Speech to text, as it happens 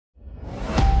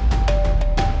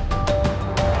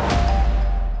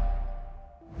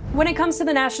When it comes to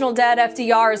the national debt,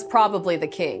 FDR is probably the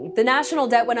king. The national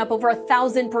debt went up over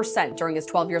 1,000% during his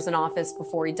 12 years in office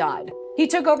before he died. He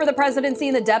took over the presidency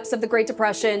in the depths of the Great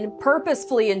Depression,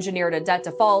 purposefully engineered a debt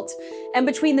default, and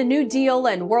between the New Deal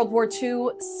and World War II,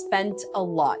 spent a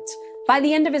lot. By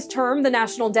the end of his term, the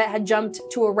national debt had jumped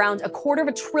to around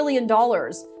 $250 billion,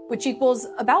 which equals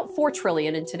about $4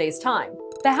 trillion in today's time.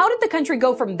 But how did the country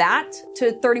go from that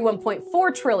to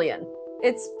 $31.4 trillion?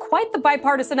 It's quite the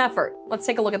bipartisan effort. Let's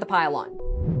take a look at the pile-on.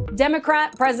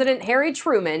 Democrat President Harry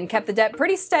Truman kept the debt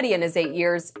pretty steady in his 8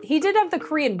 years. He did have the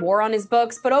Korean War on his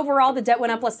books, but overall the debt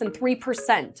went up less than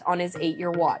 3% on his 8-year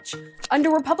watch.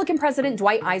 Under Republican President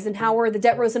Dwight Eisenhower, the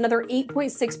debt rose another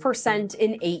 8.6%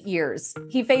 in 8 years.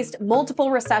 He faced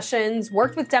multiple recessions,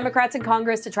 worked with Democrats in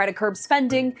Congress to try to curb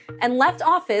spending, and left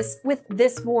office with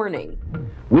this warning.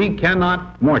 We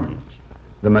cannot mortgage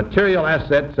the material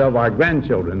assets of our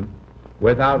grandchildren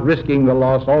without risking the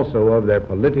loss also of their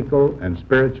political and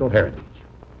spiritual heritage.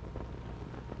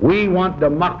 We want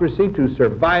democracy to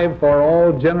survive for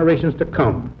all generations to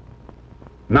come,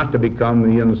 not to become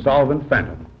the insolvent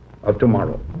phantom of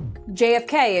tomorrow.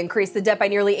 JFK increased the debt by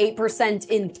nearly 8%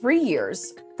 in 3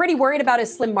 years. Pretty worried about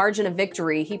his slim margin of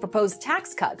victory, he proposed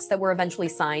tax cuts that were eventually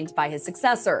signed by his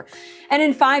successor. And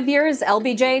in 5 years,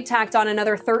 LBJ tacked on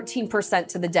another 13%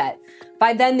 to the debt.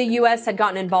 By then, the U.S. had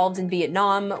gotten involved in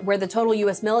Vietnam, where the total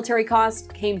U.S. military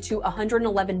cost came to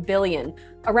 $111 billion,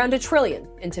 around $1 trillion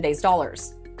in today's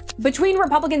dollars. Between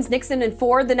Republicans Nixon and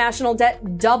Ford, the national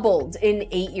debt doubled in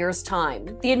 8 years'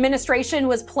 time. The administration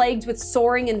was plagued with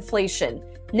soaring inflation.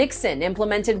 Nixon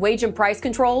implemented wage and price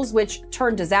controls, which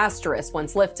turned disastrous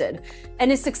once lifted.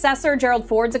 And his successor, Gerald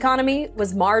Ford's economy,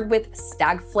 was marred with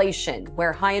stagflation,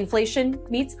 where high inflation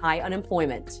meets high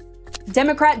unemployment.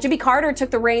 Democrat Jimmy Carter took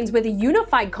the reins with a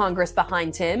unified Congress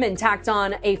behind him and tacked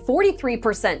on a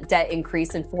 43% debt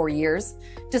increase in 4 years.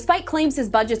 Despite claims his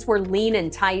budgets were lean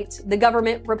and tight, the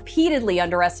government repeatedly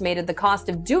underestimated the cost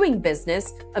of doing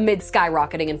business amid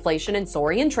skyrocketing inflation and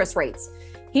soaring interest rates.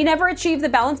 He never achieved the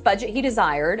balanced budget he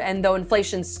desired, and though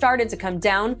inflation started to come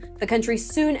down, the country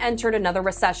soon entered another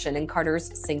recession in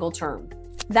Carter's single term.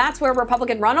 That's where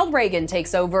Republican Ronald Reagan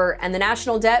takes over and the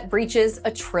national debt breaches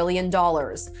 $1 trillion.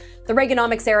 The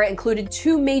Reaganomics era included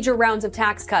 2 major rounds of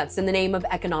tax cuts in the name of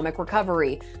economic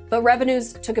recovery, but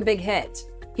revenues took a big hit.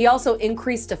 He also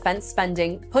increased defense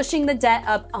spending, pushing the debt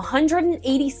up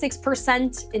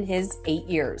 186% in his 8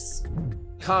 years.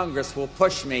 Congress will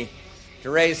push me to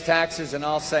raise taxes and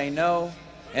I'll say no,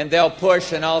 and they'll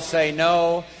push and I'll say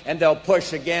no, and they'll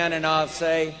push again and I'll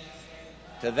say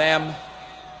to them,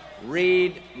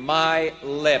 read my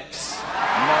lips,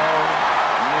 no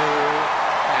new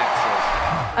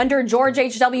taxes. Under George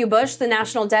H.W. Bush, the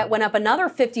national debt went up another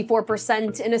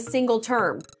 54% in a single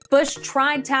term. Bush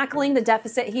tried tackling the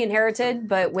deficit he inherited,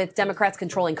 but with Democrats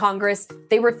controlling Congress,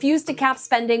 they refused to cap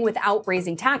spending without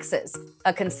raising taxes,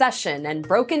 a concession and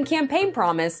broken campaign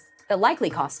promise that likely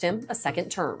cost him a second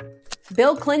term.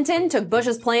 Bill Clinton took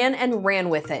Bush's plan and ran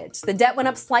with it. The debt went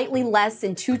up slightly less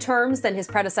in 2 terms than his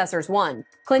predecessors won.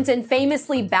 Clinton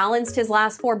famously balanced his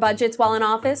last 4 budgets while in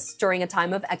office during a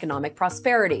time of economic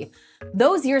prosperity.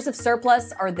 Those years of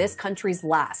surplus are this country's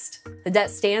last. The debt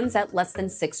stands at less than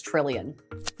 $6 trillion.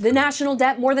 The national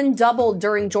debt more than doubled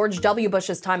during George W.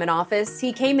 Bush's time in office.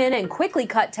 He came in and quickly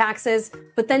cut taxes,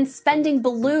 but then spending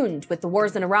ballooned with the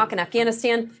wars in Iraq and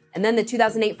Afghanistan, and then the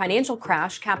 2008 financial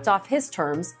crash capped off his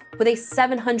terms with a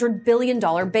 $700 billion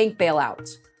bank bailout.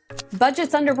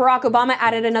 Budgets under Barack Obama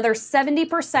added another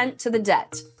 70% to the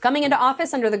debt. Coming into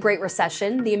office under the Great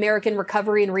Recession, the American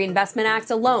Recovery and Reinvestment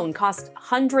Act alone cost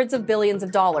hundreds of billions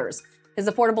of dollars. His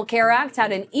Affordable Care Act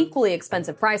had an equally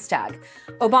expensive price tag.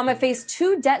 Obama faced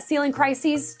 2 debt ceiling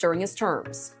crises during his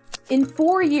terms. In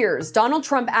 4 years, Donald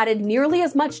Trump added nearly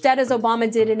as much debt as Obama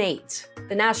did in 8,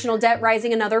 the national debt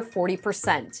rising another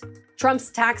 40%.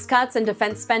 Trump's tax cuts and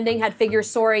defense spending had figures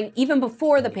soaring even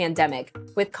before the pandemic,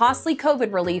 with costly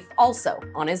COVID relief also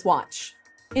on his watch.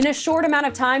 In a short amount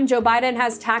of time, Joe Biden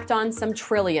has tacked on some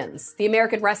trillions, the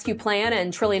American Rescue Plan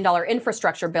and $1 trillion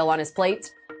infrastructure bill on his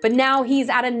plate. But now he's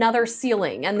at another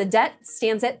ceiling, and the debt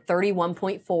stands at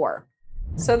 31.4.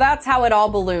 So that's how it all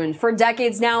ballooned. For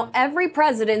decades now, every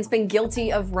president's been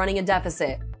guilty of running a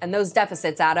deficit, and those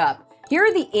deficits add up. Here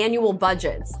are the annual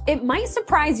budgets. It might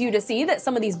surprise you to see that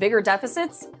some of these bigger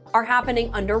deficits are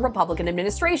happening under Republican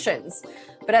administrations.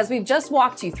 But as we've just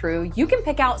walked you through, you can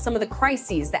pick out some of the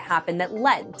crises that happened that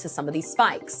led to some of these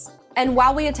spikes. And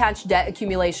while we attach debt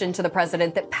accumulation to the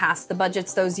president that passed the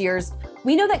budgets those years,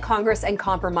 we know that Congress and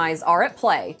compromise are at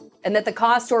play, and that the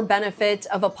cost or benefit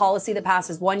of a policy that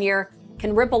passes one year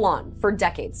can ripple on for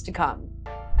decades to come.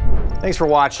 Thanks for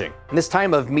watching. In this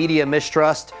time of media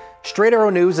mistrust, Straight Arrow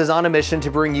News is on a mission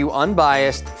to bring you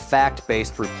unbiased,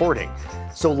 fact-based reporting.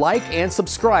 So like and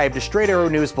subscribe to Straight Arrow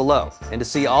News below. And to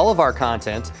see all of our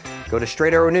content, go to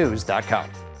straightarrownews.com.